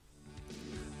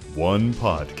One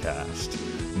podcast,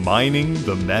 mining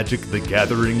the Magic the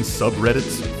Gathering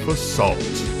subreddits for salt.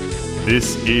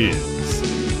 This is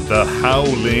the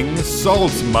Howling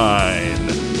Salt Mine.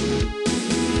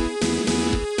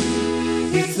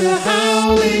 It's the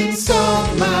Howling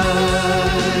Salt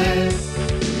Mine.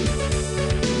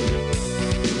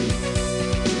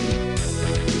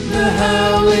 The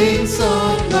Howling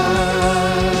Salt Mine.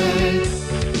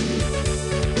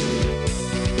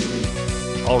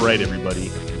 All right,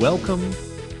 everybody. Welcome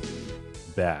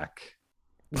back.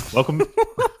 Welcome.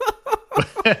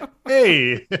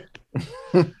 Hey,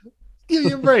 give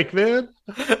me a break, man.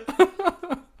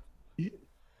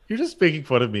 You're just making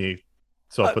fun of me,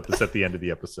 so I'll put this at the end of the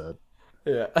episode.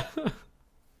 Yeah.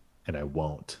 And I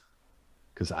won't,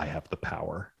 because I have the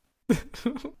power.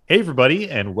 Hey, everybody,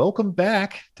 and welcome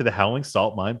back to the Howling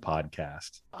Salt Mine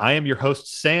podcast. I am your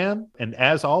host, Sam, and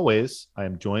as always, I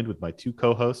am joined with my two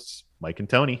co-hosts, Mike and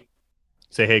Tony.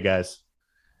 Say hey, guys.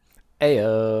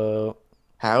 Ayo.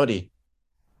 Howdy.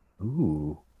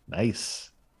 Ooh,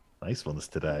 nice. Nice ones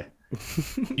today.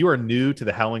 You are new to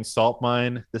the Howling Salt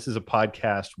Mine. This is a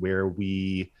podcast where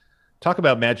we talk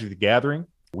about Magic the Gathering.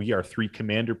 We are three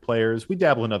Commander players. We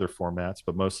dabble in other formats,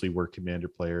 but mostly we're Commander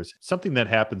players. Something that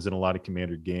happens in a lot of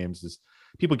Commander games is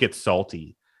people get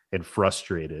salty and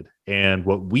frustrated. And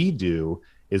what we do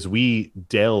is we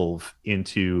delve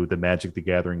into the Magic the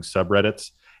Gathering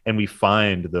subreddits and we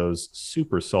find those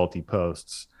super salty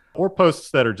posts or posts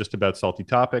that are just about salty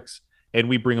topics, and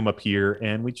we bring them up here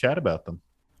and we chat about them.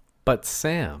 But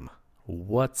Sam,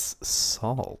 what's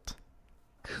salt?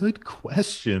 Good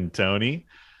question, Tony.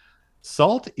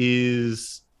 Salt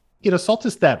is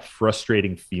that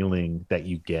frustrating feeling that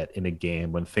you get in a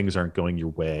game when things aren't going your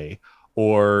way,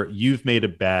 or you've made a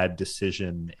bad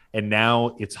decision and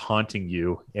now it's haunting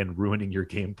you and ruining your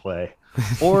gameplay.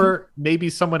 Or maybe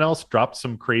someone else dropped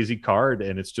some crazy card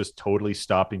and it's just totally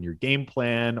stopping your game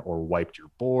plan or wiped your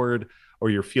board, or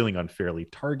you're feeling unfairly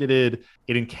targeted.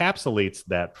 It encapsulates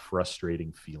that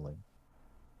frustrating feeling.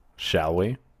 Shall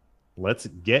we? Let's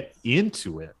get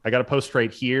into it. I got a post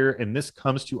right here, and this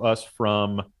comes to us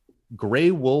from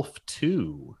Grey Wolf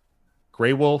 2.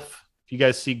 Grey Wolf, if you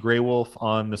guys see Grey Wolf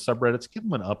on the subreddits, give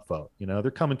them an upvote. You know,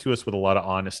 they're coming to us with a lot of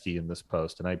honesty in this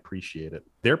post, and I appreciate it.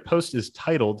 Their post is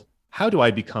titled, "How do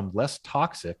I become less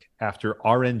toxic after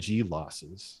RNG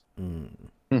losses?"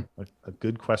 A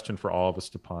good question for all of us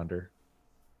to ponder.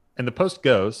 And the post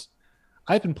goes,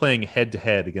 "I've been playing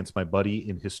head-to-head against my buddy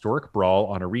in Historic Brawl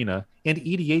on Arena and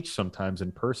EDH sometimes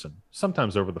in person,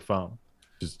 sometimes over the phone,"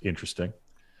 which is interesting.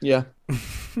 Yeah.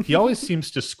 He always seems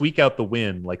to squeak out the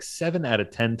win like 7 out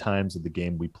of 10 times of the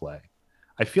game we play.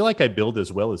 I feel like I build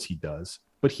as well as he does,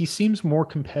 but he seems more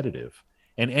competitive.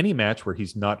 And any match where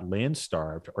he's not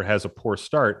land-starved or has a poor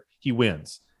start, he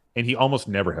wins. And he almost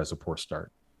never has a poor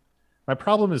start. My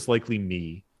problem is likely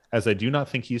me, as I do not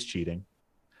think he's cheating.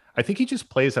 I think he just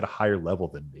plays at a higher level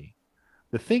than me.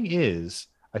 The thing is,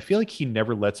 I feel like he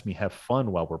never lets me have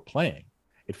fun while we're playing.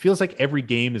 It feels like every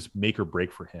game is make or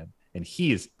break for him, and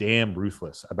he is damn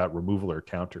ruthless about removal or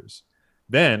counters.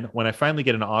 Then, when I finally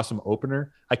get an awesome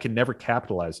opener, I can never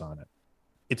capitalize on it.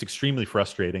 It's extremely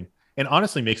frustrating, and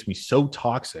honestly makes me so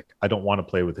toxic I don't want to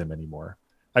play with him anymore.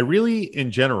 I really,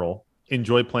 in general,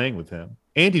 enjoy playing with him,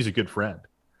 and he's a good friend.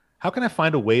 How can I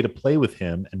find a way to play with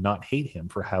him and not hate him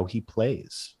for how he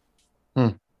plays?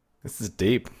 This is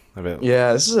deep.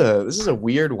 Yeah, this is a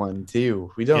weird one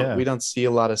too. We don't see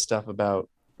a lot of stuff about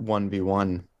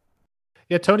 1v1.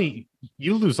 Yeah, Tony,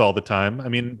 you lose all the time. I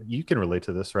mean, you can relate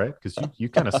to this, right? Because you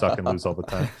kind of suck and lose all the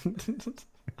time.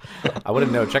 I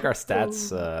wouldn't know. Check our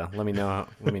stats. Let me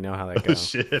know how that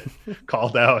goes. Oh, shit.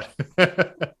 Called out.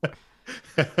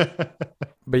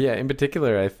 But yeah, in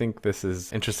particular, I think this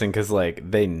is interesting because like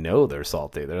they know they're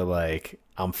salty. They're like,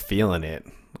 I'm feeling it.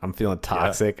 I'm feeling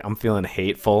toxic. Yeah. I'm feeling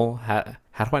hateful. How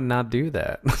do I not do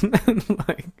that?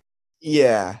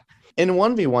 Yeah. In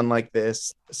 1v1 like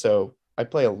this, so I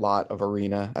play a lot of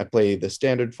Arena. I play the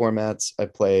standard formats. I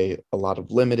play a lot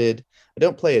of limited. I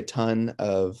don't play a ton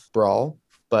of Brawl,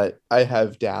 but I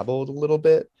have dabbled a little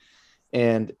bit.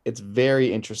 And it's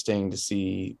very interesting to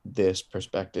see this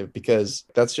perspective because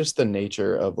that's just the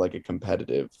nature of like a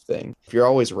competitive thing. If you're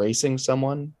always racing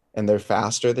someone and they're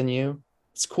faster than you,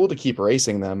 it's cool to keep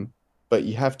racing them, but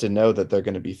you have to know that they're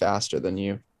going to be faster than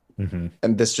you. Mm-hmm.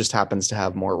 And this just happens to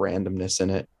have more randomness in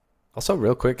it. Also,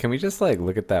 real quick, can we just like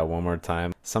look at that one more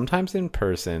time? Sometimes in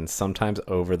person, sometimes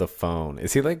over the phone.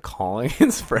 Is he like calling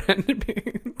his friend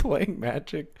and playing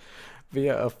Magic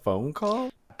via a phone call?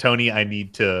 Tony, I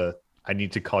need to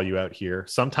call you out here.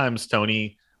 Sometimes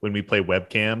Tony, when we play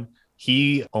webcam,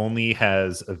 he only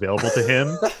has available to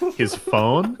him his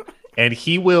phone And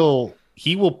he will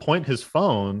point his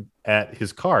phone at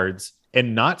his cards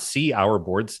and not see our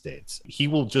board states. He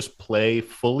will just play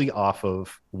fully off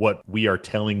of what we are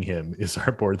telling him is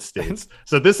our board states.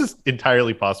 So this is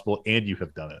entirely possible, and you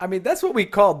have done it. I mean, that's what we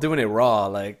call doing it raw.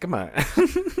 Like, come on.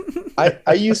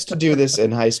 I used to do this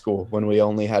in high school when we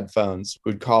only had phones.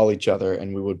 We'd call each other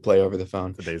and we would play over the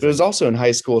phone. But it was also in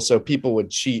high school, so people would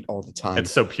cheat all the time.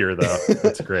 It's so pure, though.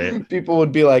 That's great. People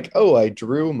would be like, oh, I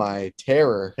drew my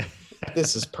terror.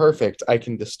 This is perfect. I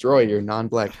can destroy your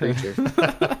non-black creature.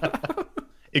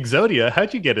 Exodia,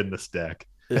 how'd you get in this deck?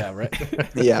 Yeah, right.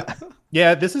 Yeah.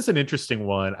 Yeah, this is an interesting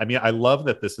one. I mean, I love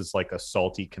that this is like a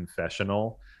salty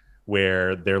confessional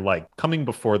where they're like coming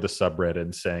before the subreddit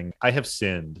and saying, I have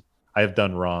sinned. I have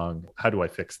done wrong. How do I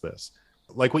fix this?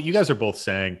 Like what you guys are both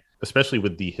saying, especially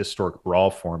with the historic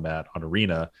brawl format on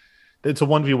Arena, it's a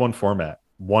 1v1 format.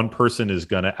 One person is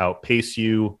going to outpace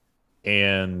you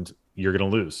and you're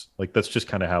going to lose. Like that's just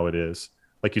kind of how it is.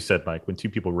 Like you said, Mike, when two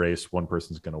people race, one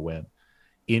person's going to win.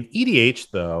 In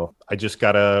EDH, though, I just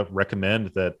got to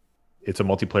recommend that it's a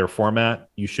multiplayer format.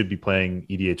 You should be playing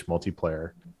EDH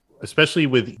multiplayer, especially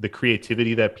with the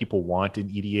creativity that people want in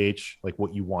EDH, like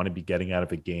what you want to be getting out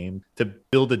of a game, to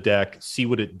build a deck, see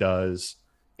what it does,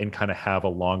 and kind of have a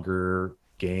longer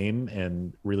game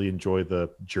and really enjoy the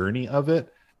journey of it.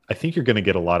 I think you're going to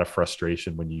get a lot of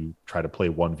frustration when you try to play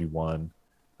 1v1,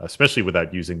 especially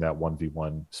without using that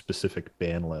 1v1 specific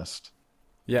ban list.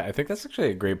 Yeah, I think that's actually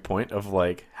a great point of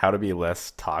like how to be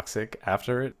less toxic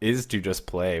after it is to just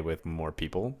play with more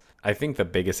people. I think the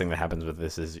biggest thing that happens with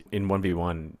this is in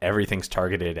 1v1, everything's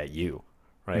targeted at you,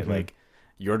 right? Mm-hmm. Like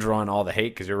you're drawing all the hate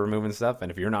because you're removing stuff.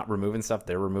 And if you're not removing stuff,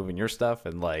 they're removing your stuff.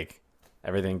 And like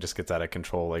everything just gets out of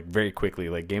control like very quickly.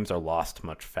 Like games are lost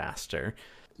much faster.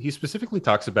 He specifically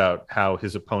talks about how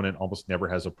his opponent almost never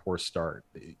has a poor start.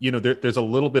 You know, there's a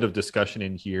little bit of discussion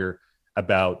in here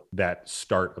about that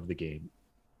start of the game.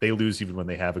 They lose even when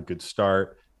they have a good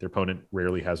start. Their opponent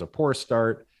rarely has a poor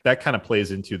start. That kind of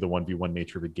plays into the 1v1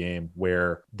 nature of a game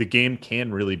where the game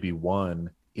can really be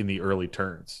won in the early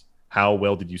turns. How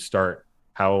well did you start?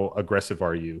 How aggressive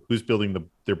are you? Who's building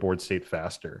their board state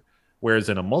faster? Whereas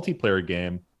in a multiplayer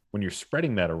game, when you're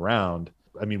spreading that around,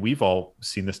 I mean, we've all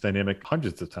seen this dynamic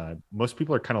hundreds of times. Most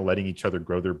people are kind of letting each other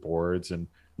grow their boards and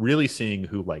really seeing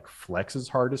who like flexes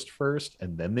hardest first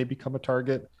and then they become a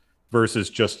target versus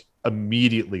just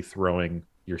immediately throwing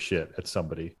your shit at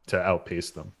somebody to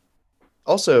outpace them.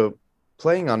 Also,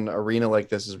 playing on Arena like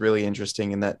this is really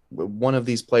interesting in that one of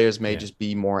these players may just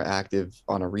be more active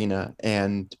on Arena.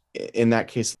 And in that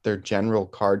case, their general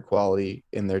card quality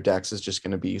in their decks is just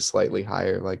going to be slightly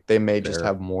higher. Like they may just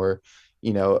have more,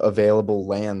 available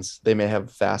lands. They may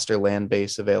have faster land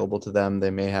base available to them. They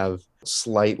may have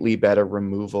slightly better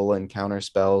removal and counter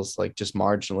spells, like just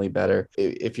marginally better.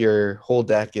 If your whole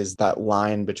deck is that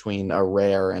line between a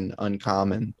rare and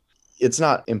uncommon, it's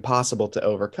not impossible to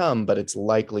overcome, but it's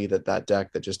likely that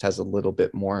deck that just has a little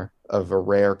bit more of a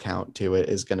rare count to it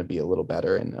is going to be a little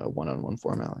better in a one-on-one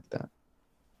format like that.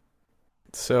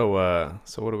 So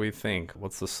what do we think?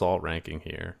 What's the salt ranking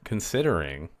here?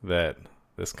 Considering that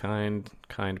this kind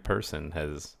person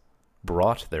has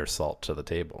brought their salt to the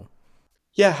table.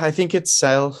 Yeah, I think it's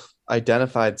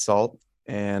self-identified salt.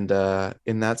 And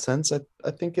in that sense,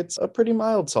 I think it's a pretty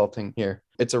mild salting here.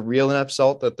 It's a real enough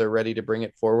salt that they're ready to bring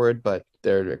it forward, but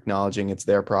they're acknowledging it's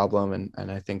their problem.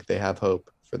 And I think they have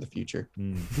hope for the future.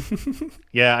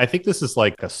 Yeah, I think this is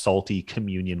like a salty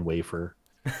communion wafer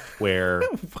where,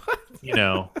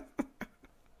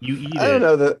 you eat I don't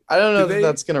know that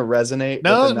that's going to resonate.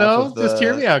 No, just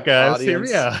hear me out, guys. Audience. Hear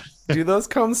me out. Do those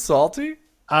come salty?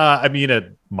 I mean, at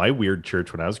my weird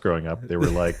church when I was growing up, they were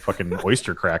like fucking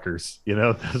oyster crackers.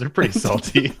 Those are pretty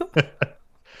salty.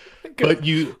 But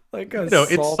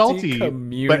it's salty.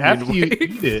 But after you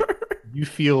eat it, you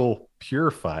feel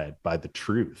purified by the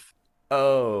truth.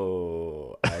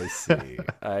 Oh, I see.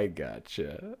 I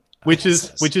gotcha. Which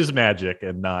is magic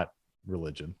and not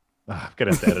religion. I'm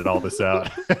gonna have to edit all this out.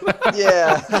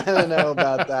 Yeah, I don't know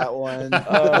about that one.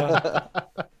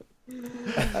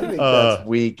 I think that's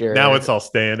weaker. Now it's all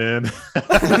staying in.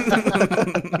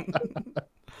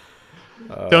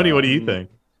 Tony, what do you think?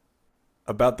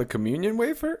 About the communion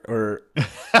wafer or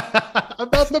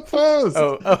about the pose?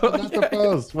 About the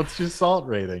pose. What's your salt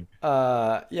rating?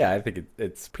 Yeah, I think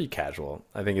it's pretty casual.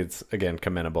 I think it's, again,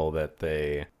 commendable that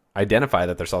they identify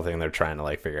that they're salty and they're trying to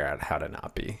like figure out how to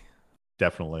not be.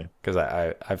 Definitely. Because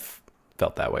I've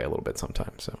felt that way a little bit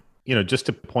sometimes. So, just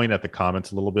to point at the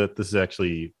comments a little bit, this is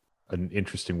actually an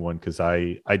interesting one because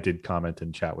I did comment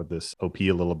and chat with this OP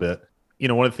a little bit.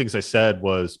 one of the things I said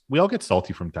was we all get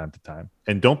salty from time to time,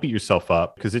 and don't beat yourself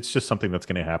up because it's just something that's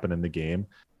going to happen in the game.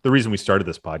 The reason we started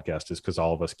this podcast is because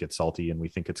all of us get salty and we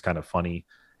think it's kind of funny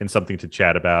and something to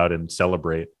chat about and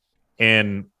celebrate.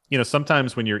 And,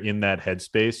 sometimes when you're in that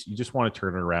headspace, you just want to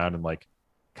turn it around and like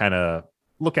kind of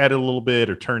look at it a little bit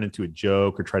or turn into a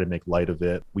joke or try to make light of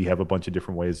it. We have a bunch of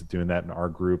different ways of doing that in our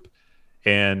group.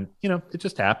 And, it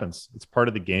just happens. It's part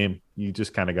of the game. You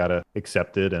just kind of got to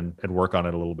accept it and work on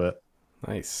it a little bit.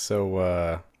 Nice.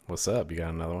 So, what's up? You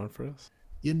got another one for us?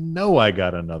 I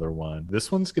got another one.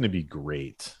 This one's going to be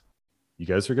great. You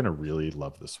guys are going to really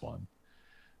love this one.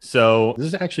 So this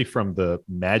is actually from the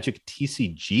Magic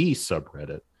TCG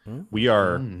subreddit. We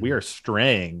are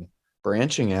straying.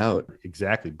 Branching out.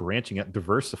 Exactly. Branching out,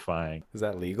 diversifying. Is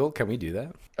that legal? Can we do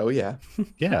that? Oh, yeah.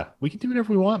 Yeah, we can do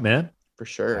whatever we want, man. For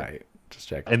sure. All right, just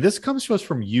check. And this comes to us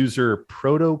from user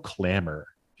Proto Clamor.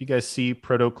 If you guys see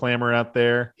Proto Clamor out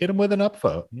there, hit him with an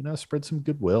upvote, spread some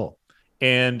goodwill.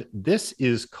 And this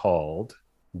is called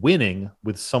winning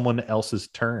with someone else's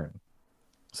turn.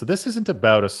 So this isn't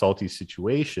about a salty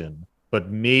situation,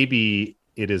 but maybe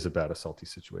it is about a salty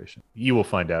situation. You will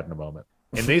find out in a moment.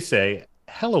 And they say,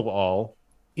 hello all,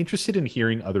 interested in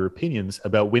hearing other opinions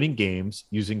about winning games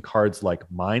using cards like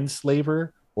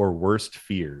Mindslaver or Worst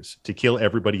Fears to kill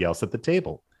everybody else at the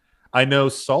table. I know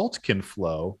salt can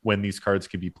flow when these cards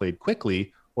can be played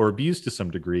quickly or abused to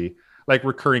some degree, like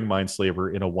recurring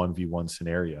Mindslaver in a 1v1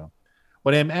 scenario.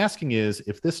 What I'm asking is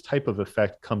if this type of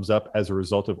effect comes up as a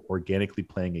result of organically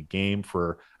playing a game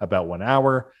for about 1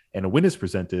 hour and a win is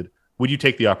presented, would you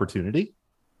take the opportunity?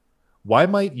 Why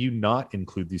might you not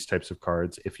include these types of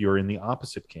cards if you're in the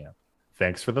opposite camp?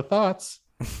 Thanks for the thoughts.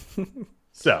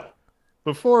 So,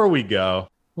 before we go,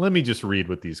 let me just read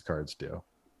what these cards do.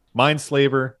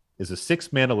 Mindslaver is a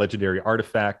 6-mana legendary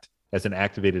artifact. As an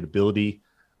activated ability,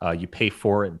 you pay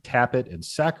for it and tap it and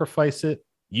sacrifice it.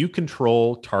 You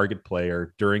control target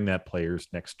player during that player's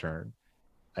next turn.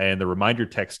 And the reminder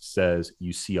text says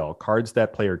you see all cards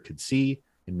that player could see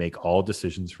and make all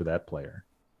decisions for that player.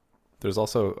 There's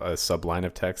also a subline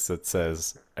of text that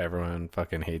says everyone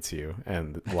fucking hates you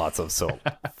and lots of salt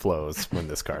flows when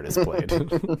this card is played.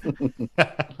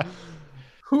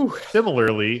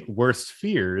 Similarly, Worst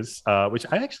Fears, which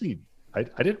I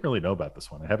didn't really know about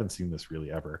this one. I haven't seen this really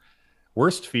ever.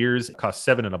 Worst Fears costs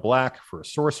 7 and a black for a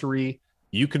sorcery.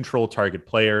 You control target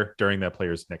player during that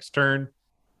player's next turn.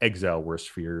 Exile Worst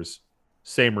Fears.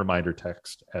 Same reminder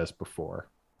text as before.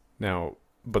 Now,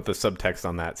 but the subtext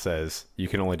on that says you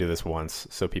can only do this once,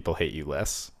 so people hate you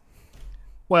less.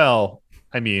 Well,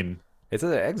 I mean, it's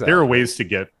an exile. There are ways to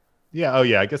get. Yeah. Oh,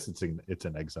 yeah. I guess it's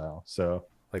an exile. So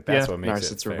like that's what makes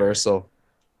Narcissist reversal.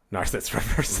 Narcissist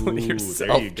reversal. Ooh, yourself.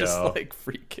 there you just go. Like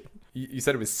freaking. You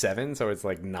said it was 7, so it's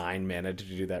like 9 mana to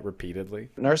do that repeatedly.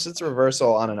 Narcissist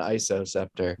reversal on an ISO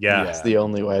scepter. Yeah. It's the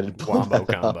only way to pull Wombo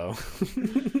that up. combo.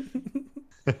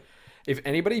 If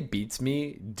anybody beats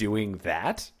me doing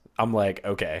that, I'm like,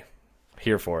 okay,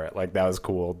 here for it. Like that was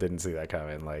cool. Didn't see that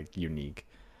coming. Like unique.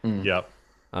 Yep.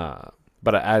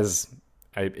 But as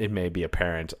it may be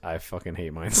apparent, I fucking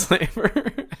hate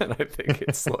Mindslaver, and I think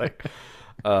it's like,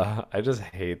 I just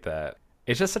hate that.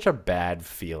 It's just such a bad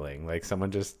feeling. Like someone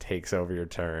just takes over your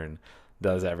turn,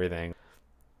 does everything.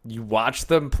 You watch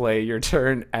them play your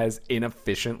turn as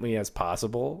inefficiently as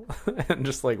possible, and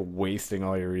just like wasting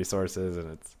all your resources,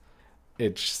 and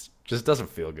it just doesn't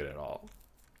feel good at all.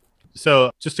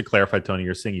 So just to clarify, Tony,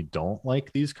 you're saying you don't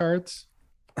like these cards?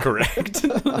 Correct.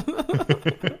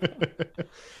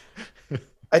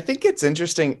 I think it's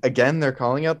interesting. Again, they're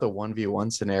calling out the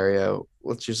 1v1 scenario,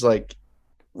 which is like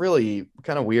really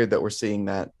kind of weird that we're seeing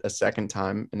that a second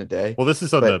time in a day. Well, this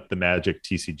is on the Magic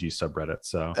TCG subreddit.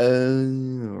 So,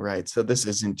 right. So this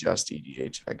isn't just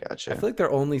EDH. I gotcha. I feel like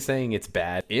they're only saying it's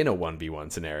bad in a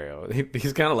 1v1 scenario.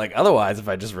 He's kind of like, otherwise, if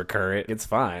I just recur it, it's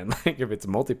fine. Like if it's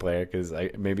multiplayer, because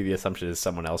maybe the assumption is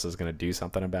someone else is going to do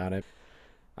something about it.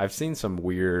 I've seen some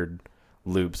weird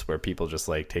loops where people just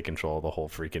like take control of the whole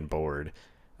freaking board,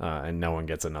 and no one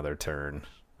gets another turn.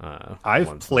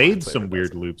 I've played some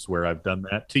weird loops where I've done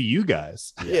that to you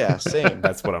guys. Yeah, same.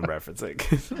 That's what I'm referencing.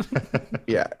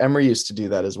 Yeah, Emery used to do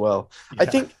that as well. Yeah. I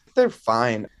think they're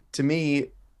fine. To me,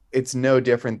 it's no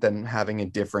different than having a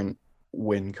different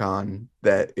win con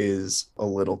that is a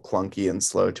little clunky and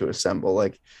slow to assemble.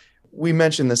 Like we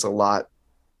mentioned this a lot.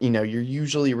 You're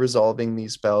usually resolving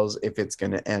these spells if it's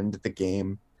going to end the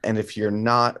game. And if you're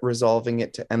not resolving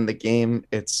it to end the game,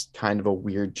 it's kind of a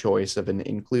weird choice of an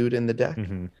include in the deck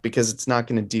because it's not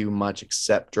going to do much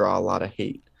except draw a lot of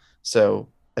hate. So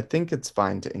I think it's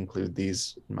fine to include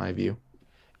these in my view.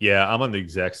 Yeah, I'm on the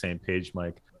exact same page,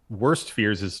 Mike. Worst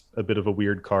Fears is a bit of a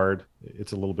weird card.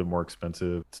 It's a little bit more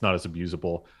expensive. It's not as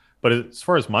abusable. But as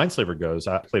far as Mindslaver goes,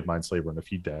 I played Mindslaver in a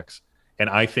few decks, and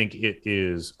I think it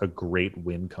is a great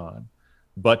win con.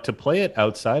 But to play it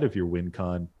outside of your win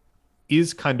con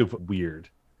is kind of weird.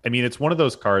 I mean, it's one of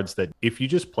those cards that if you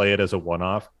just play it as a one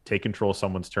off, take control of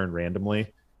someone's turn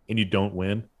randomly, and you don't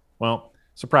win, well,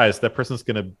 surprise, that person's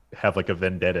going to have like a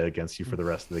vendetta against you for the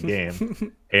rest of the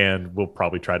game and will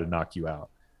probably try to knock you out.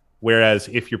 Whereas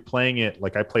if you're playing it,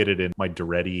 like I played it in my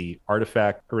Duretti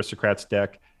Artifact Aristocrats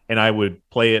deck, and I would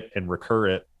play it and recur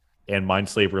it and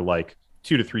Mindslaver like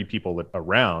 2 to 3 people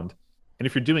around. And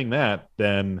if you're doing that,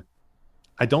 then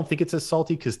I don't think it's as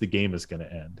salty because the game is going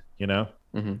to end, you know?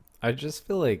 Mm-hmm. I just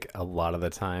feel like a lot of the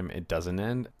time it doesn't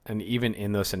end. And even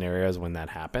in those scenarios when that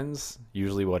happens,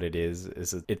 usually what it is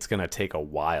it's going to take a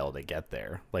while to get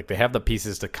there. Like they have the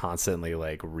pieces to constantly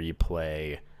like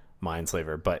replay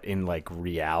Mindslaver, but in like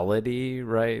reality,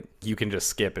 right? You can just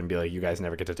skip and be like, you guys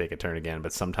never get to take a turn again.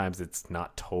 But sometimes it's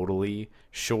not totally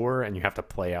sure and you have to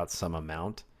play out some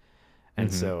amount.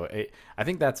 And so I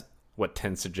think that's what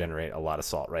tends to generate a lot of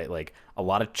salt, right? Like a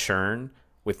lot of churn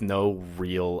with no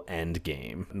real end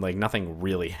game. Like nothing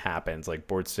really happens. Like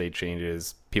board state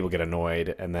changes, people get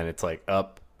annoyed, and then it's like,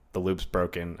 up, the loop's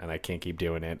broken and I can't keep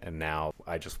doing it. And now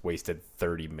I just wasted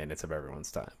 30 minutes of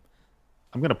everyone's time.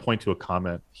 I'm going to point to a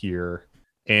comment here.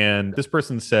 And this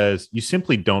person says, you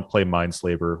simply don't play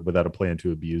Mindslaver without a plan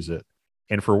to abuse it.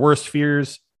 And for Worst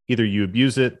Fears, either you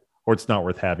abuse it or it's not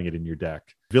worth having it in your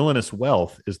deck. Villainous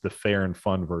Wealth is the fair and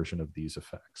fun version of these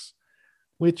effects,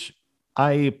 which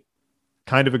I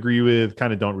kind of agree with,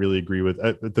 kind of don't really agree with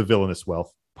the Villainous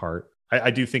Wealth part. I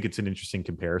do think it's an interesting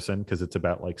comparison because it's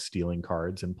about like stealing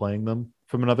cards and playing them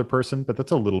from another person, but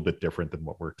that's a little bit different than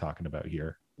what we're talking about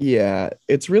here. Yeah,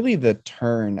 it's really the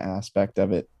turn aspect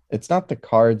of it. It's not the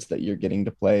cards that you're getting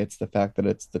to play, it's the fact that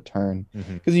it's the turn.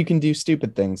 Because you can do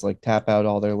stupid things like tap out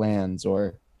all their lands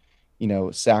or,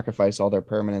 sacrifice all their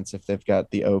permanents if they've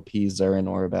got the OP Zurin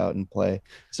Orb out in play.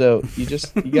 So you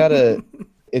gotta,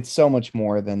 it's so much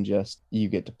more than just you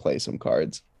get to play some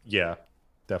cards. Yeah,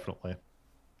 definitely.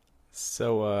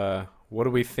 So, what do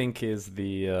we think is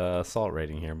the salt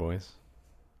rating here, boys?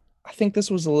 I think this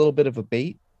was a little bit of a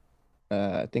bait.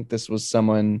 I think this was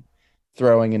someone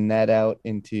throwing a net out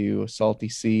into a salty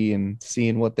sea and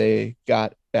seeing what they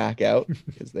got back out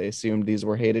because they assumed these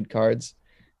were hated cards.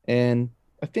 And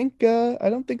I think I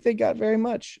don't think they got very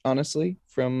much, honestly,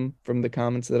 from the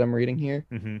comments that I'm reading here.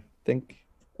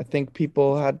 I think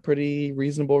people had pretty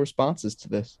reasonable responses to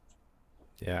this.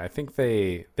 Yeah, I think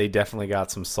they definitely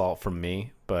got some salt from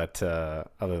me, but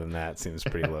other than that, it seems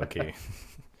pretty low key.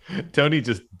 Tony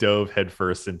just dove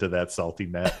headfirst into that salty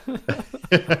net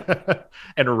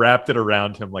and wrapped it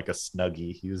around him like a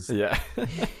snuggie. He was like,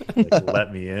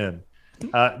 let me in.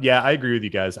 Yeah, I agree with you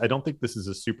guys. I don't think this is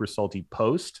a super salty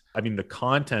post. I mean, the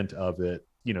content of it,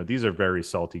 these are very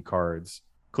salty cards,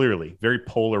 clearly, very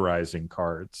polarizing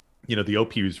cards. The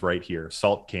OP is right here.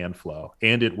 Salt can flow,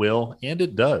 and it will, and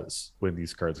it does when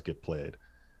these cards get played.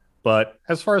 But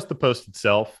as far as the post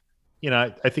itself, I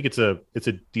think it's a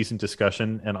decent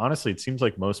discussion. And honestly, it seems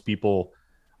like most people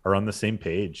are on the same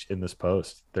page in this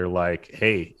post. They're like,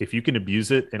 hey, if you can abuse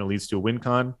it and it leads to a win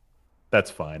con, that's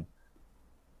fine.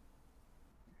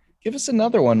 Give us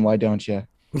another one, why don't you?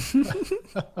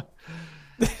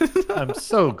 I'm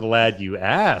so glad you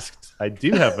asked. I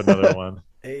do have another one.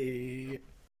 Hey.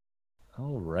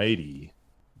 All righty.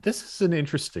 This is an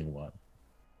interesting one.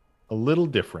 A little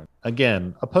different.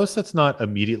 Again, a post that's not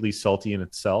immediately salty in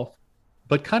itself,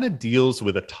 but kind of deals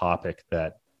with a topic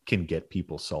that can get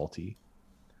people salty.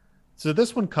 So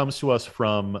this one comes to us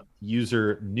from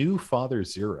user New Father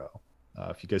Zero.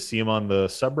 If you guys see him on the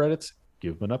subreddits,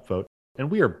 give him an upvote. And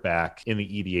we are back in the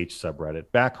EDH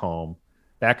subreddit, back home,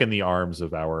 back in the arms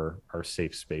of our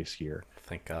safe space here.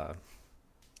 Thank God.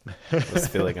 I was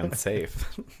feeling unsafe.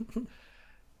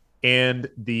 And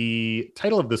the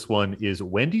title of this one is,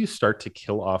 When Do You Start to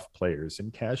Kill Off Players in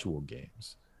Casual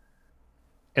Games?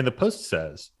 And the post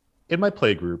says, in my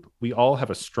playgroup, we all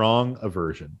have a strong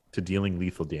aversion to dealing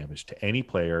lethal damage to any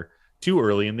player too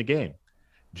early in the game.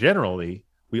 Generally,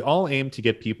 we all aim to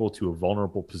get people to a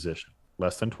vulnerable position,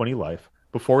 less than 20 life,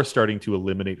 before starting to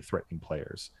eliminate threatening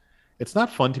players. It's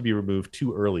not fun to be removed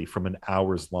too early from an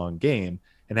hours-long game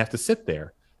and have to sit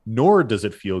there, nor does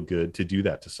it feel good to do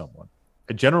that to someone.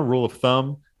 A general rule of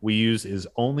thumb we use is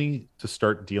only to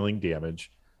start dealing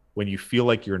damage when you feel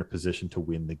like you're in a position to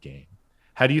win the game.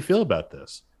 How do you feel about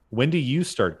this? When do you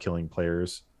start killing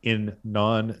players in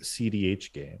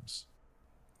non-CDH games?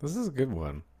 This is a good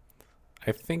one.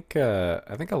 I think a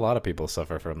lot of people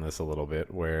suffer from this a little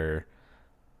bit, where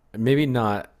maybe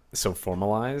not so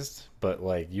formalized, but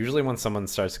like usually when someone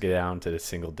starts to get down to the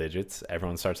single digits,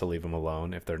 everyone starts to leave them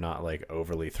alone if they're not like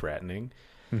overly threatening.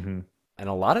 Hmm. And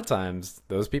a lot of times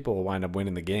those people will wind up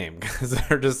winning the game because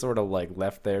they're just sort of like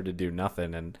left there to do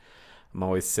nothing. And I'm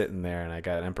always sitting there and I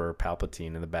got Emperor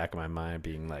Palpatine in the back of my mind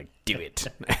being like, do it.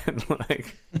 And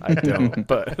like, I don't,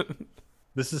 but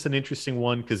This is an interesting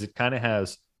one because it kind of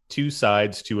has two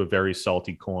sides to a very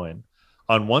salty coin.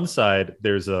 On one side,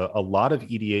 there's a lot of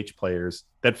EDH players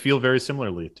that feel very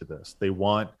similarly to this. They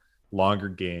want longer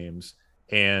games.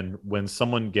 And when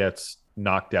someone gets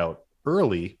knocked out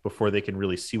early before they can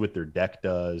really see what their deck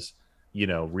does,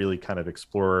 really kind of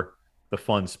explore the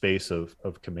fun space of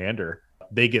Commander,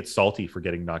 they get salty for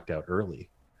getting knocked out early.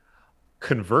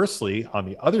 Conversely, on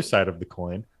the other side of the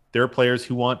coin, there are players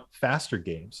who want faster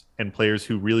games and players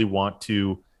who really want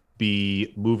to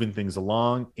be moving things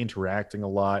along, interacting a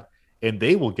lot, and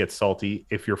they will get salty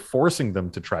if you're forcing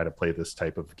them to try to play this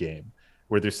type of game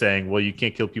where they're saying, well, you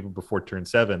can't kill people before turn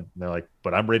 7. And they're like,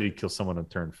 but I'm ready to kill someone on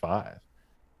turn 5.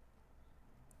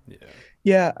 yeah.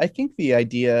 Yeah, I think the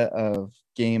idea of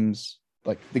games,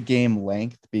 like the game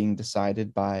length being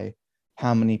decided by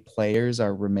how many players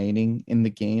are remaining in the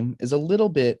game, is a little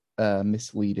bit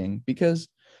misleading, because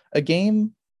a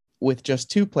game with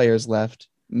just 2 players left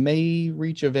may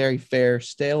reach a very fair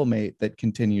stalemate that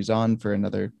continues on for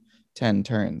another 10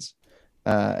 turns.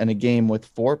 And a game with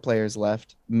 4 players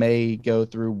left may go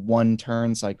through one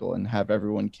turn cycle and have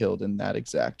everyone killed in that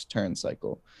exact turn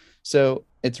cycle. So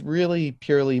it's really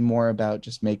purely more about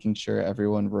just making sure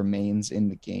everyone remains in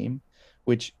the game,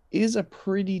 which is a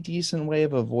pretty decent way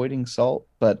of avoiding salt.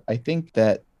 But I think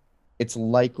that it's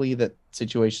likely that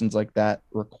situations like that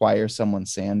require someone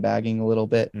sandbagging a little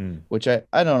bit, which I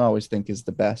don't always think is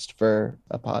the best for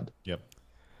a pod. Yep.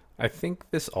 I think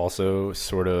this also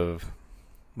sort of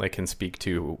like can speak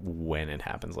to when it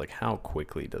happens, like how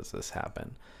quickly does this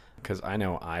happen? Because I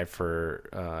know I,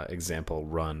 for example,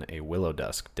 run a Willow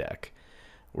Dusk deck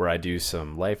where I do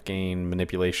some life gain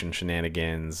manipulation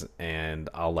shenanigans and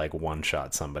I'll like one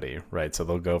shot somebody, right? So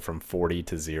they'll go from 40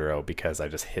 to 0 because I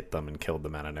just hit them and killed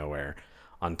them out of nowhere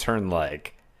on turn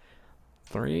like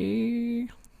three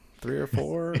or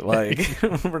four. Like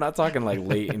we're not talking like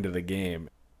late into the game.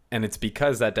 And it's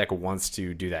because that deck wants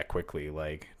to do that quickly,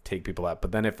 like take people out.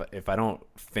 But then if I don't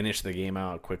finish the game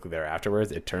out quickly there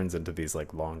afterwards, it turns into these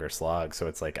like longer slogs. So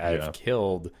it's like I've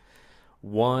killed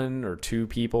 1 or 2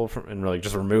 people and really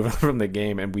just remove them from the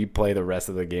game, and we play the rest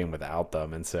of the game without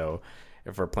them. And so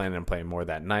if we're planning on playing more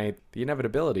that night, the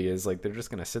inevitability is like they're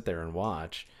just going to sit there and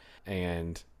watch.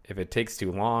 And if it takes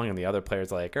too long and the other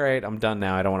player's like, all right, I'm done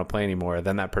now, I don't want to play anymore,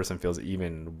 then that person feels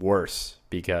even worse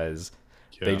because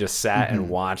they just sat and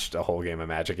watched a whole game of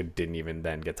Magic and didn't even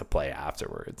then get to play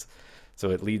afterwards. So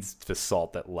it leads to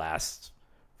salt that lasts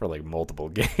for like multiple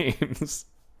games.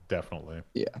 Definitely.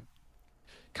 Yeah.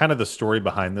 Kind of the story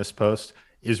behind this post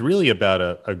is really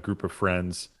about a group of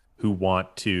friends who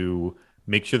want to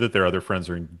make sure that their other friends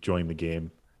are enjoying the game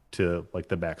to like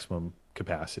the maximum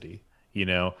capacity.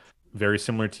 Very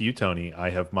similar to you, Tony.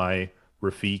 I have my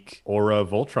Rafik Aura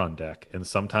Voltron deck, and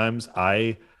sometimes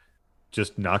I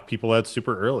just knock people out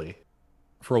super early.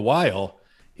 For a while,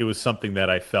 it was something that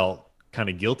I felt kind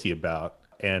of guilty about,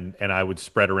 and I would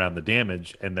spread around the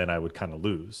damage, and then I would kind of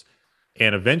lose.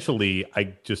 And eventually,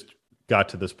 I just got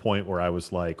to this point where I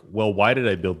was like, well, why did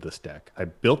I build this deck? I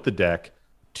built the deck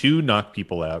to knock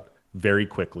people out very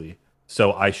quickly,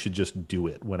 so I should just do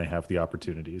it when I have the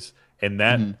opportunities. And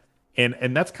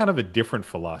and that's kind of a different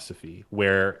philosophy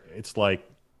where it's like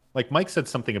Mike said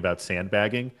something about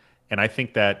sandbagging, and I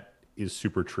think that is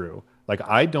super true. Like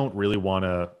I don't really want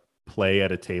to play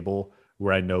at a table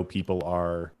where I know people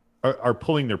are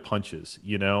pulling their punches,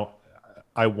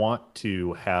 I want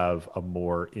to have a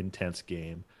more intense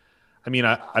game. I mean,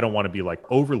 I don't want to be like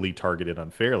overly targeted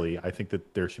unfairly. I think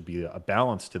that there should be a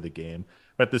balance to the game.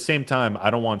 But at the same time,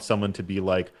 I don't want someone to be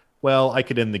like, well, I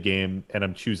could end the game and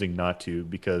I'm choosing not to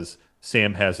because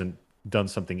Sam hasn't done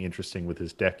something interesting with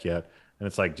his deck yet. And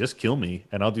it's like, just kill me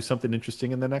and I'll do something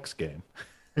interesting in the next game.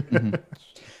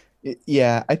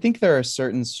 Yeah, I think there are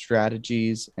certain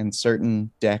strategies and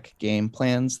certain deck game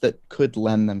plans that could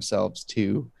lend themselves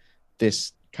to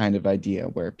this kind of idea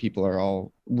where people are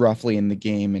all roughly in the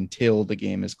game until the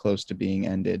game is close to being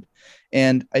ended.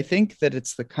 And I think that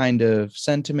it's the kind of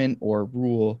sentiment or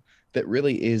rule that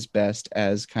really is best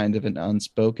as kind of an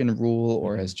unspoken rule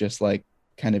or as just like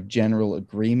kind of general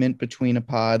agreement between a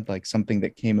pod, like something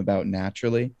that came about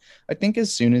naturally. I think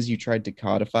as soon as you tried to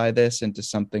codify this into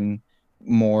something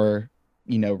more,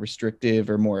 restrictive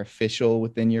or more official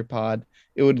within your pod,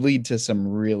 it would lead to some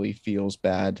really feels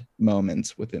bad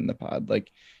moments within the pod.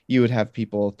 Like you would have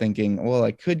people thinking, well,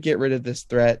 I could get rid of this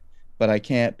threat, but I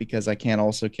can't because I can't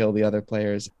also kill the other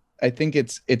players. I think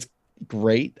it's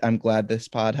great. I'm glad this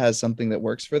pod has something that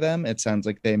works for them. It sounds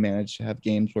like they managed to have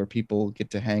games where people get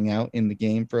to hang out in the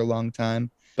game for a long time,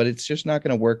 but it's just not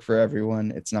going to work for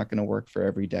everyone. It's not going to work for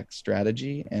every deck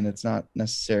strategy, and it's not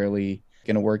necessarily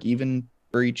going to work even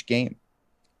for each game.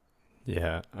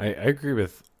 Yeah, I agree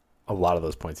with a lot of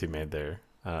those points you made there.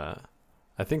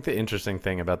 I think the interesting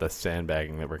thing about the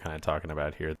sandbagging that we're kind of talking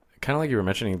about here, kind of like you were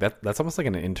mentioning, that's almost like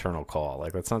an internal call.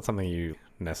 Like that's not something you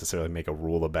necessarily make a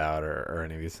rule about or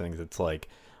any of these things. It's like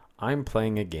I'm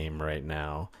playing a game right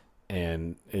now,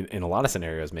 and in a lot of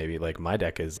scenarios, maybe like my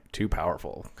deck is too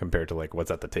powerful compared to like what's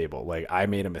at the table. Like I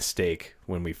made a mistake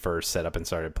when we first set up and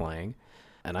started playing,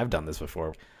 and I've done this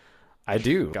before. I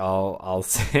do. I'll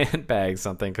sandbag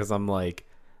something because I'm like,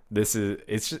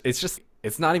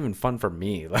 it's not even fun for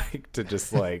me like to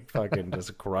just like fucking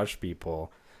just crush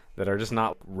people that are just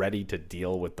not ready to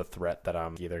deal with the threat that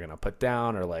I'm either gonna put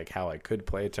down or like how I could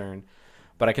play a turn.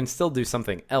 But I can still do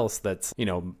something else that's,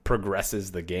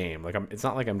 progresses the game. Like it's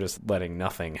not like I'm just letting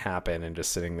nothing happen and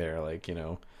just sitting there like,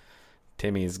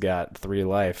 Timmy's got 3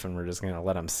 life and we're just going to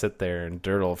let him sit there and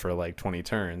dirtle for like 20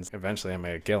 turns. Eventually I'm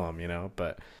going to kill him,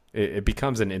 but it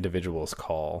becomes an individual's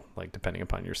call, like depending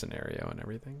upon your scenario and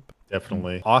everything.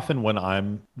 Definitely. Often when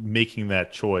I'm making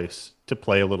that choice to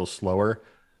play a little slower,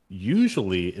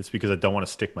 usually it's because I don't want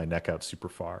to stick my neck out super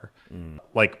far.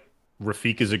 Like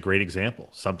Rafik is a great example.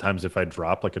 Sometimes if I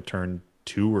drop like a turn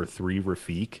 2 or 3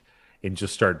 Rafik and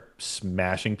just start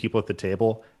smashing people at the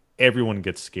table, everyone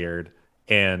gets scared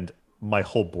and my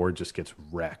whole board just gets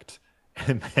wrecked.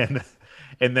 And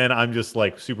then I'm just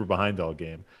like super behind all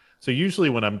game. So usually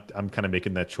when I'm kind of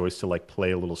making that choice to like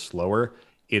play a little slower,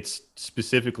 it's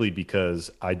specifically because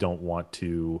I don't want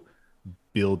to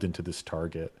build into this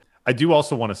target. I do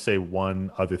also want to say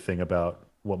one other thing about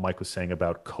what Mike was saying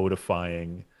about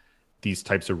codifying these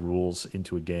types of rules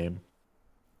into a game.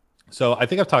 So I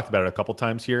think I've talked about it a couple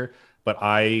times here, but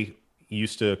I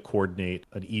used to coordinate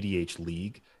an EDH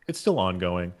league. It's still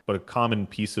ongoing, but a common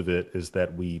piece of it is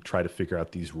that we try to figure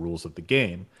out these rules of the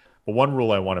game. But one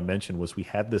rule I want to mention was we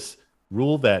had this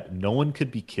rule that no one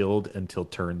could be killed until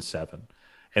turn 7.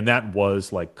 And that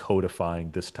was like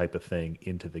codifying this type of thing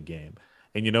into the game.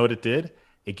 And you know what it did?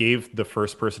 It gave the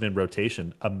first person in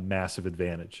rotation a massive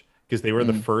advantage because they were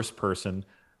the first person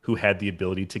who had the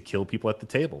ability to kill people at the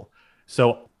table.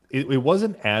 So it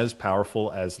wasn't as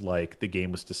powerful as like the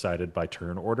game was decided by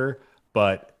turn order,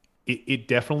 but it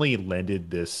definitely lended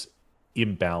this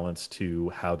imbalance to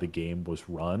how the game was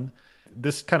run.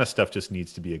 This kind of stuff just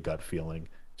needs to be a gut feeling.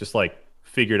 Just like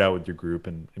figure it out with your group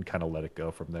and kind of let it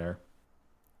go from there.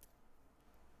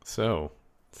 So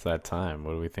it's that time.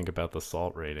 What do we think about the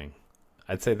salt rating?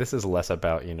 I'd say this is less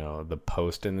about, the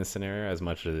post in this scenario as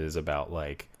much as it is about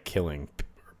like killing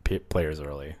players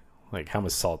early. Like how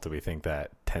much salt do we think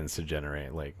that tends to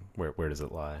generate? Like where does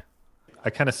it lie? I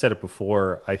kind of said it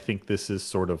before. I think this is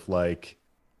sort of like,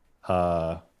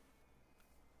 I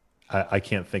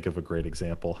can't think of a great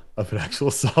example of an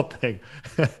actual salt thing,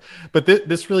 but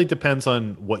this really depends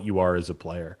on what you are as a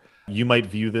player. You might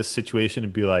view this situation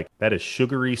and be like, that is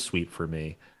sugary sweet for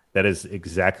me. That is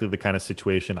exactly the kind of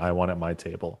situation I want at my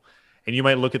table. And you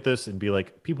might look at this and be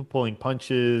like, people pulling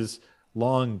punches,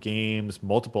 long games,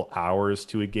 multiple hours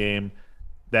to a game.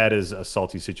 That is a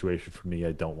salty situation for me.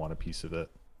 I don't want a piece of it.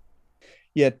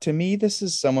 Yeah, to me, this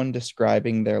is someone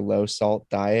describing their low salt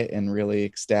diet in really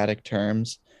ecstatic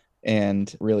terms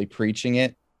and really preaching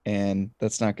it. And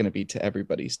that's not going to be to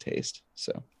everybody's taste.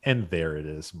 So, and there it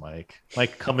is, Mike.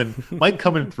 Mike coming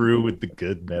through with the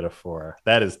good metaphor.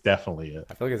 That is definitely it.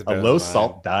 I feel like it's a low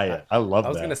salt diet. I love that.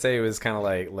 I was gonna say it was kind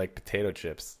of like potato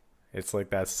chips. It's like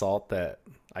that salt that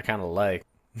I kind of like.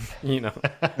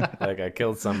 Like I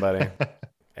killed somebody.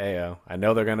 Heyo, I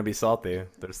know they're gonna be salty.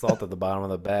 There's salt at the bottom of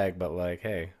the bag, but like,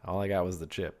 hey, all I got was the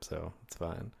chip, so it's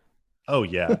fine. Oh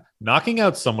yeah, knocking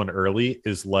out someone early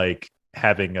is like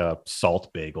having a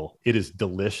salt bagel. It is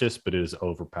delicious, but it is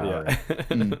overpowering.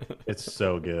 Yeah. It's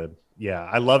so good. Yeah,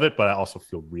 I love it, but I also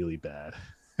feel really bad.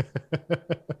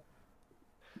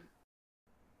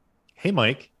 Hey,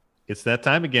 Mike, it's that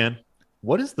time again.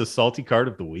 What is the salty card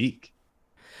of the week?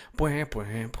 Bwah,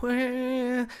 bwah,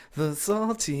 bwah, the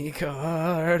salty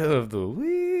card of the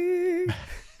week.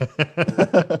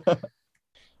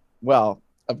 Well,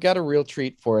 I've got a real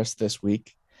treat for us this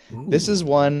week. Ooh. This is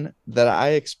one that I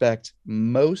expect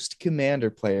most Commander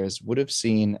players would have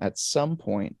seen at some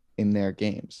point in their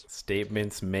games.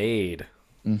 Statements made.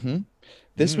 Mm-hmm.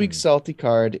 This week's salty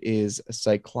card is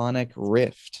Cyclonic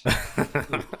Rift.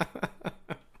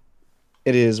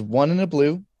 It is 1 in a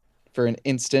blue for an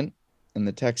instant. And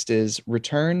the text is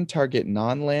return target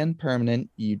non-land permanent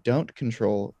you don't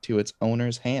control to its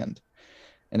owner's hand.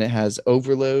 And it has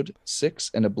overload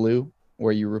 6 and a blue,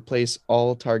 where you replace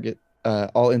all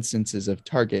instances of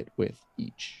target with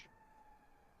each.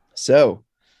 So,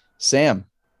 Sam,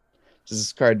 does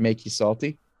this card make you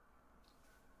salty?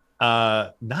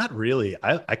 Not really.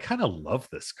 I kind of love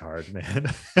this card,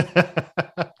 man.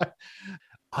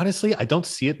 Honestly, I don't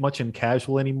see it much in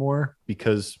casual anymore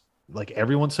because like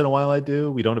every once in a while I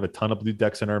do. We don't have a ton of blue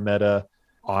decks in our meta.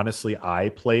 Honestly, I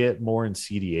play it more in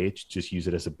CDH, just use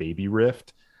it as a baby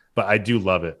rift. But I do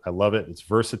love it. I love it. It's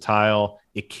versatile.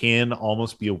 It can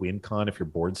almost be a win con if your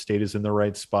board state is in the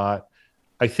right spot.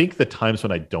 I think the times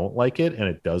when I don't like it and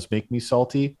it does make me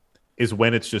salty is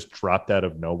when it's just dropped out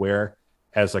of nowhere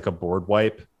as like a board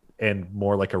wipe and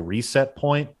more like a reset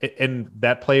point. And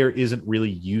that player isn't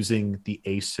really using the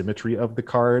asymmetry of the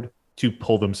card to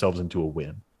pull themselves into a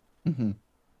win. Mm-hmm.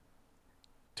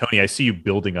 Tony, I see you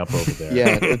building up over there.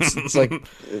 Yeah, it's like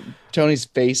Tony's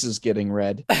face is getting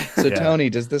red. So Yeah. Tony,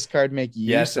 does this card make you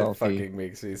Yes, salty? it fucking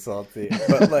makes me salty.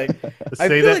 But like, I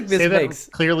Say feel that, like this say that makes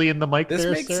clearly in the mic this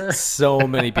there, makes sir. so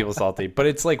many people salty. But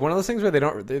it's like one of those things where they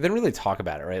don't really talk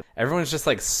about it, right? Everyone's just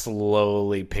like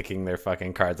slowly picking their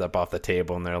fucking cards up off the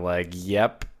table, and they're like,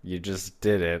 "Yep, you just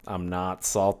did it. I'm not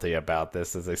salty about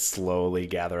this." As they slowly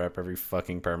gather up every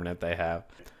fucking permanent they have.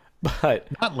 But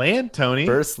Not land, Tony.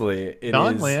 firstly,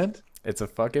 Non-land. It's a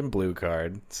fucking blue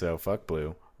card, so fuck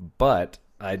blue. But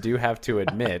I do have to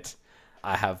admit,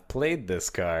 I have played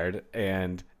this card,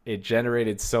 and it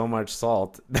generated so much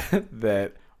salt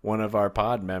that one of our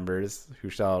pod members,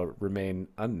 who shall remain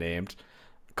unnamed,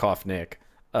 cough Nick,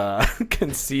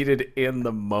 conceded in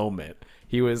the moment.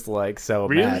 He was like so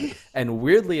Really? mad. And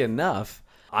weirdly enough,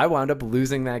 I wound up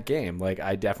losing that game. Like,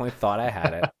 I definitely thought I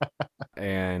had it.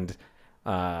 And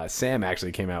Sam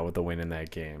actually came out with the win in that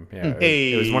game. Yeah,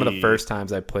 it was one of the first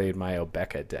times I played my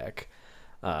Obeka deck,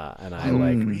 and I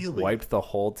Really? wiped the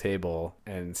whole table.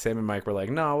 And Sam and Mike were like,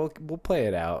 "No, we'll play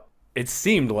it out." It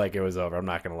seemed like it was over. I'm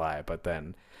not gonna lie, but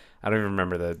then I don't even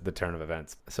remember the turn of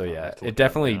events. So yeah, it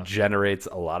definitely generates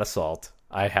a lot of salt.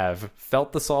 I have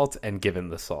felt the salt and given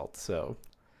the salt. So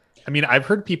I mean, I've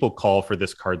heard people call for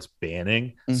this card's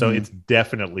banning, so it's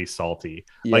definitely salty.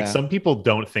 Yeah. Like some people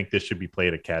don't think this should be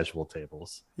played at casual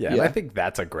tables. yeah, and I think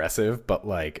that's aggressive, but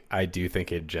like I do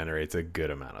think it generates a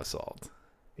good amount of salt.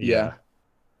 Yeah.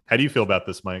 How do you feel about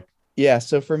this, Mike? Yeah,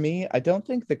 so for me, I don't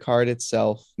think the card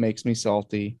itself makes me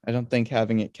salty. I don't think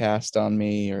having it cast on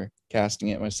me or casting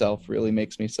it myself really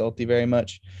makes me salty very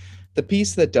much. The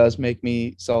piece that does make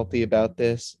me salty about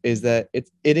this is that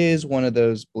it is one of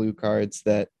those blue cards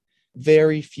that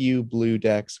very few blue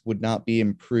decks would not be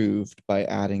improved by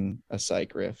adding a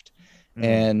Psych Rift.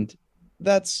 And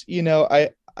that's,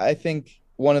 I think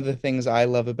one of the things I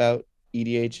love about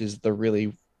EDH is the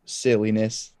really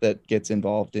silliness that gets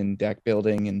involved in deck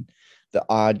building and the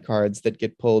odd cards that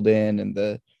get pulled in and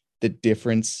the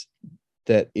difference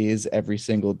that is every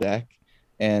single deck.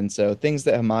 And so things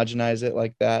that homogenize it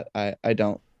like that, I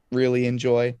don't really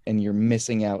enjoy, and you're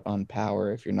missing out on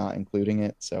power if you're not including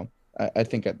it. So I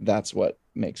think that's what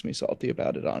makes me salty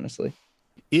about it, honestly.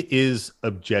 It is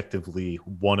objectively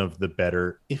one of the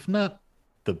better, if not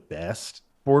the best,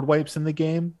 board wipes in the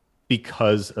game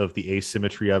because of the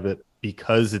asymmetry of it,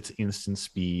 because it's instant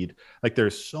speed. Like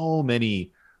there's so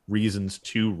many reasons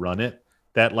to run it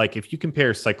that like if you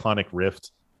compare Cyclonic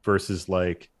Rift versus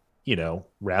like,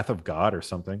 Wrath of God or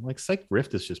something, like Psych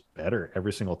Rift is just better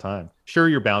every single time. Sure,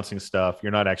 you're bouncing stuff.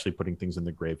 You're not actually putting things in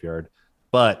the graveyard,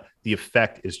 but the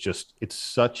effect is just, it's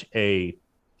such a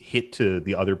hit to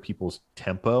the other people's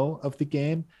tempo of the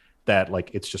game that like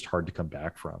it's just hard to come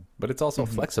back from. But it's also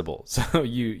flexible, so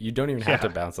you don't even have to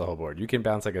bounce the whole board. You can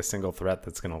bounce like a single threat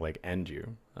that's gonna like end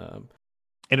you.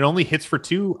 And it only hits for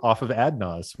 2 off of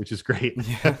Adnaz, which is great.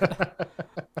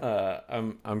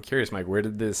 I'm curious, Mike. Where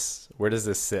does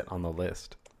this sit on the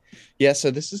list? Yeah,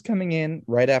 so this is coming in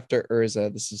right after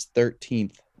Urza. This is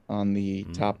 13th on the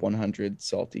top 100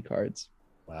 salty cards.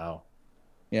 Wow.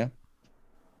 Yeah.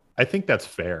 I think that's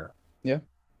fair. Yeah.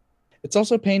 It's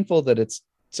also painful that it's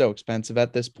so expensive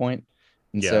at this point.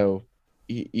 And so,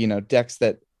 decks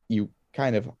that you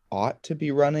kind of ought to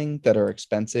be running that are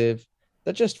expensive,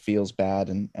 that just feels bad.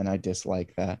 And I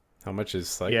dislike that. How much is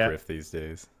Psych Rift these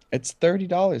days? It's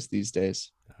 $30 these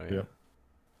days. Oh, yeah.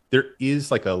 There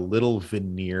is like a little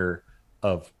veneer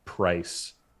of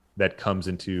price that comes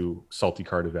into salty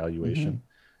card evaluation.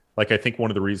 Like I think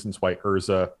one of the reasons why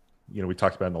Urza, we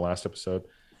talked about in the last episode,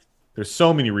 there's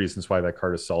so many reasons why that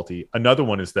card is salty. Another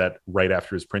one is that right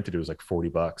after it was printed, it was like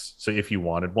 $40. So if you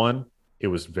wanted one, it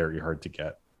was very hard to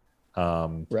get.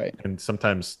 Right. And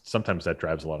sometimes that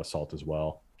drives a lot of salt as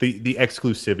well. The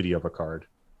exclusivity of a card.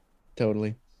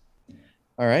 Totally.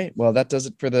 All right. Well, that does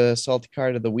it for the salty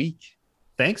card of the week.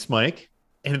 Thanks, Mike.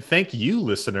 And thank you,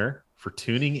 listener, for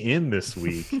tuning in this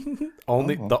week.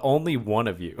 The only one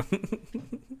of you.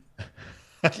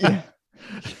 Yeah.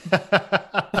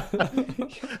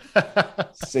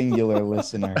 Singular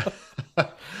listener.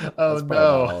 Oh That's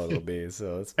no. all it'll be,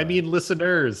 so it's I fine. mean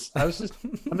listeners.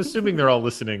 I'm assuming they're all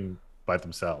listening by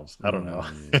themselves. I don't know.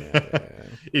 Yeah.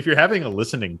 If you're having a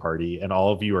listening party and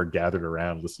all of you are gathered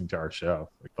around listening to our show,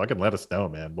 like, fucking let us know,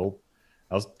 man.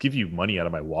 I'll give you money out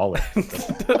of my wallet.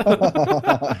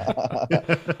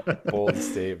 Bold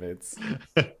statements.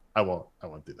 I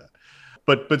won't do that.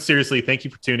 But seriously, thank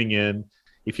you for tuning in.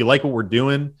 If you like what we're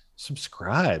doing,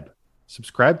 subscribe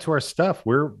to our stuff.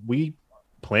 We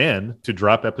plan to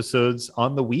drop episodes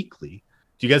on the weekly.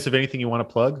 Do you guys have anything you want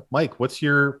to plug? Mike, what's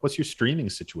your streaming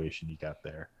situation you got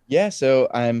there? Yeah, so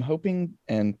I'm hoping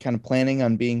and kind of planning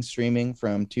on being streaming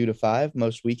from 2 to 5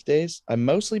 most weekdays. I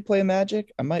mostly play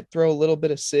Magic. I might throw a little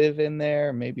bit of Civ in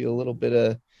there, maybe a little bit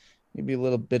of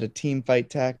team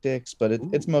fight tactics, but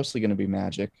it's mostly going to be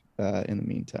Magic in the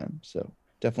meantime. So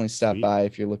definitely stop Sweet. by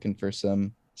if you're looking for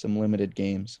some limited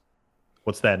games.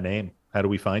 What's that name? How do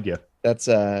we find you? That's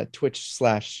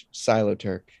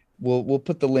Twitch/Siloturk. We'll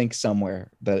put the link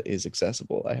somewhere that is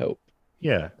accessible, I hope.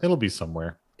 Yeah, it'll be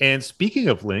somewhere. And speaking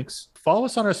of links, follow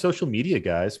us on our social media,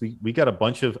 guys. We got a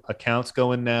bunch of accounts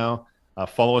going now.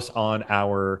 Follow us on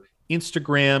our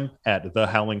Instagram at The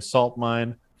Howling Salt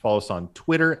Mine. Follow us on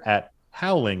Twitter at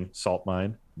Howling Salt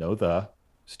Mine. No,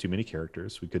 it's too many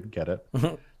characters. We couldn't get it.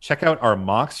 Check out our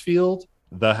Mox Field,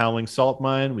 The Howling Salt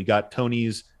Mine. We got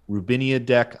Tony's Rubinia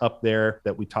deck up there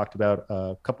that we talked about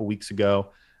a couple weeks ago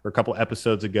or a couple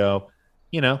episodes ago.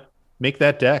 Make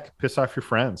that deck, piss off your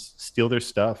friends, steal their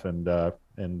stuff, and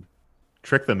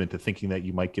trick them into thinking that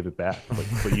you might give it back,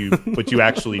 but you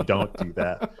actually don't do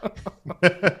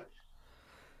that.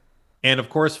 And of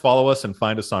course, follow us and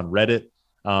find us on Reddit.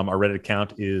 Our Reddit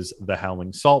account is The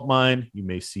Howling Salt Mine. You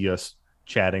may see us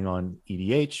chatting on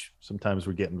EDH. Sometimes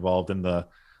we get involved in the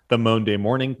Monday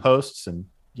morning posts and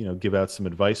give out some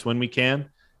advice when we can.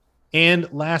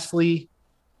 And lastly,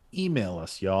 email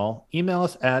us, y'all. Email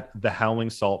us at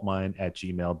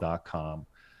thehowlingsaltmine@gmail.com.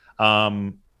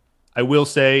 I will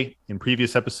say in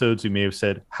previous episodes, we may have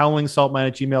said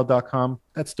howlingsaltmine@gmail.com.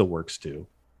 That still works too,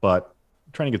 but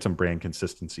I'm trying to get some brand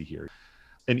consistency here.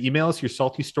 And email us your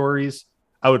salty stories.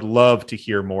 I would love to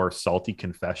hear more salty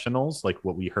confessionals like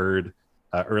what we heard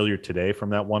earlier today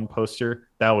from that one poster.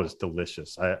 That was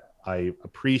delicious. I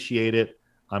appreciate it.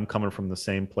 I'm coming from the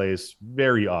same place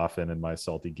very often in my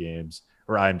salty games,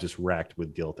 or I'm just racked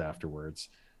with guilt afterwards.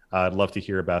 I'd love to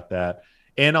hear about that.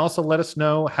 And also let us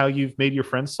know how you've made your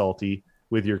friends salty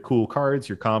with your cool cards,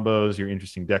 your combos, your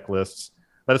interesting deck lists.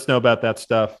 Let us know about that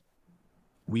stuff.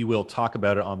 We will talk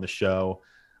about it on the show.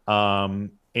 And,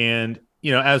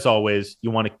 as always,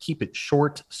 you want to keep it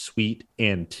short, sweet,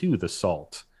 and to the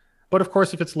salt. But of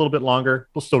course, if it's a little bit longer,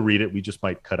 we'll still read it. We just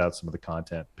might cut out some of the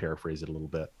content, paraphrase it a little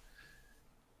bit.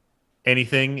 Any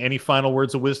final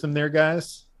words of wisdom there,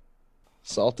 guys?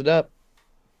 Salt it up.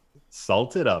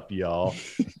 Salt it up, y'all.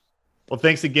 Well,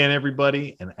 thanks again,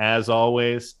 everybody. And as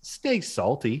always, stay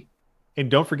salty. And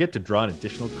don't forget to draw an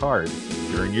additional card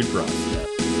during your draw step.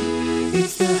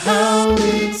 It's the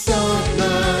Howling Salt Mine.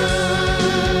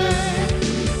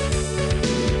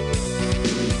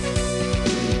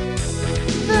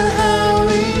 The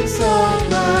Howling Salt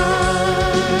Mine.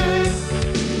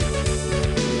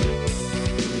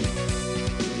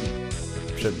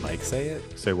 Should Mike say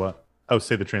it? Say what? Oh,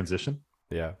 say the transition?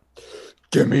 Yeah.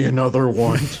 Give me another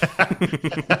one.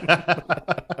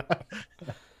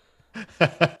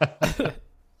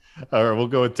 All right, we'll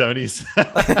go with Tony's.